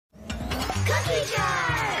teacher!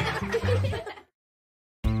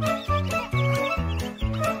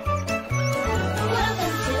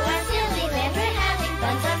 Welcome to our silly land. We're having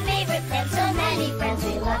fun's our favorite friends. So many friends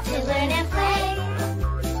we love to learn and play.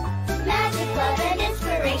 Magic, love, and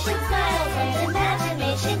inspiration, smiles and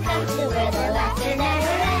imagination come to where the laughter never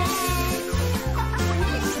ends.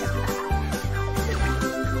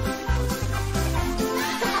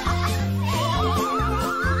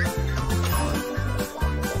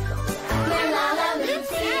 We're Lala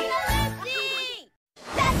Lucy.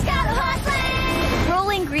 Let's go horse land!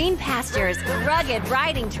 Rolling green pastures, rugged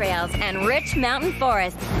riding trails, and rich mountain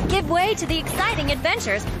forests give way to the exciting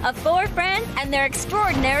adventures of 4 friends and their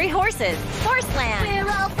extraordinary horses. Horseland! We're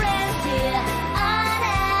all friends here on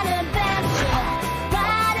an adventure,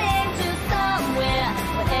 riding to somewhere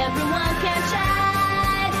where everyone can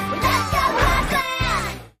shine. Let's go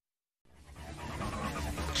horseland!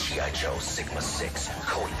 G.I. Joe Sigma 6,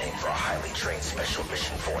 code name for a highly trained special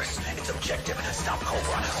mission force. Its objective, stop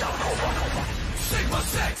Cobra, stop Cobra. Sigma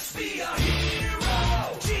 6, be a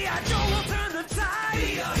hero. G.I. Joe will turn the tide.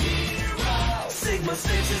 Be a hero. Sigma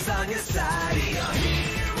 6 is on your side. Be a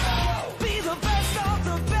hero. Be the best of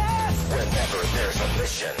the best. Whenever there's a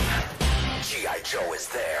mission, G.I. Joe is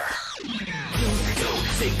there. Go,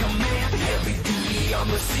 take command, heavy duty on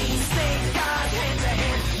the scene. Stay God, hand to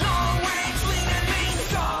hand, long range, lean and mean.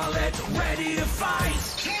 Scarlet, ready to fight.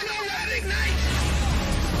 Turbo red ignite.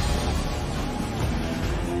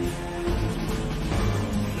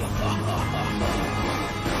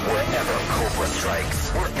 Wherever Cobra strikes,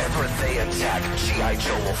 wherever they attack, G.I.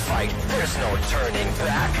 Joe will fight. There's no turning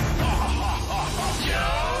back.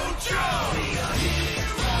 Yo, Joe! Be a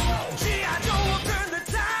hero. G.I. Joe will turn the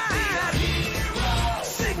tide. Be a hero.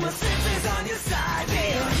 Sigma 6 is on your side. Be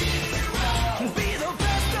a hero. Be the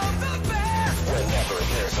best of the best. Whenever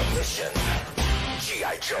there's a mission,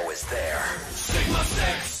 G.I. Joe is there. Sigma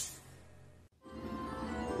 6!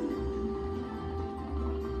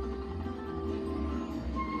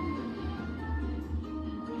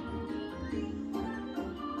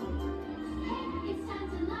 It's time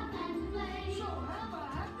to laugh and play. So have a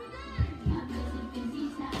happy day. A busy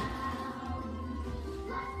town.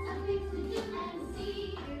 Lots of things to do and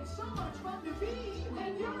see. It's so much fun to be,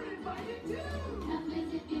 and you're invited too. A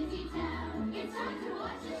busy town. It's time to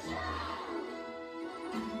watch a show.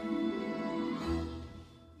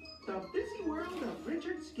 The Busy World of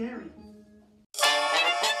Richard Scarry.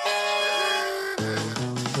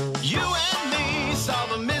 You and me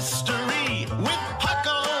solve a mystery with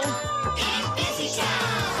Huckle. In busy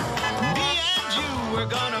town. Me and you, we're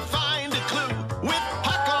gonna find a clue with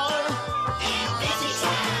Huckle. In busy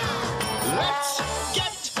town. Let's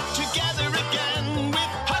get together again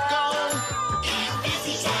with Huckle. In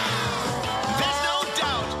busy town. There's no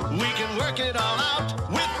doubt we can work it all out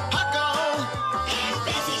with Huckle. In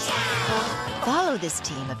busy town. Follow this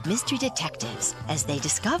team of mystery detectives as they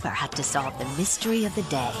discover how to solve the mystery of the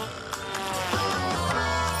day.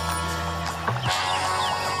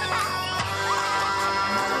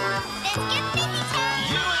 Let's get busy town.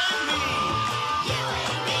 You and me You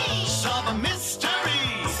and me. solve a mystery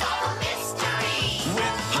Solve a mystery.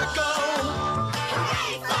 with Huckle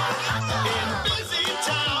Hooray for Huckle. in Busy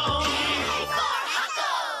Town. Hooray for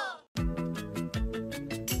Huckle.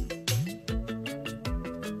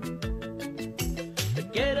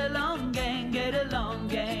 Get along,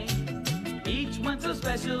 gang. Each one so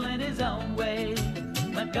special in his own way.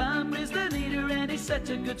 Montgomery's the leader and he's such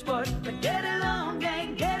a good sport. But get along,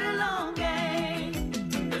 gang, get along, gang.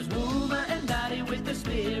 There's Wilma and Dottie with the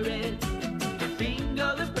spirit.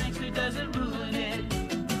 Bingo, the prankster doesn't ruin it.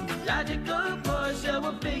 Logical Portia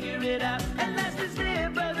will figure it out. And that's the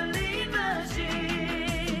step of the lead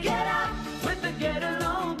machine. Get up with the get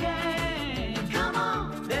along, gang. Come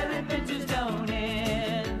on, their adventures don't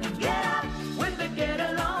end. Get up with the get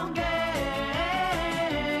along, gang.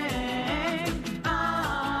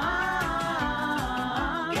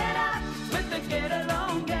 Get up with the get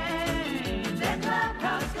along, gang. Their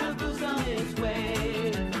clubhouse comes on its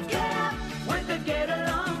way. Get up with the get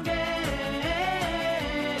along, gang.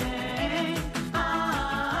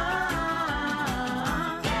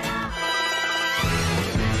 Get up.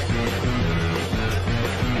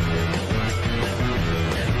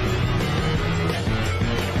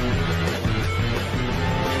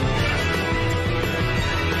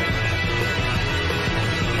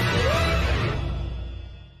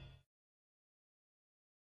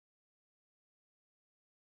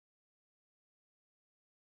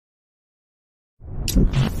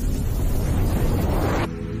 Get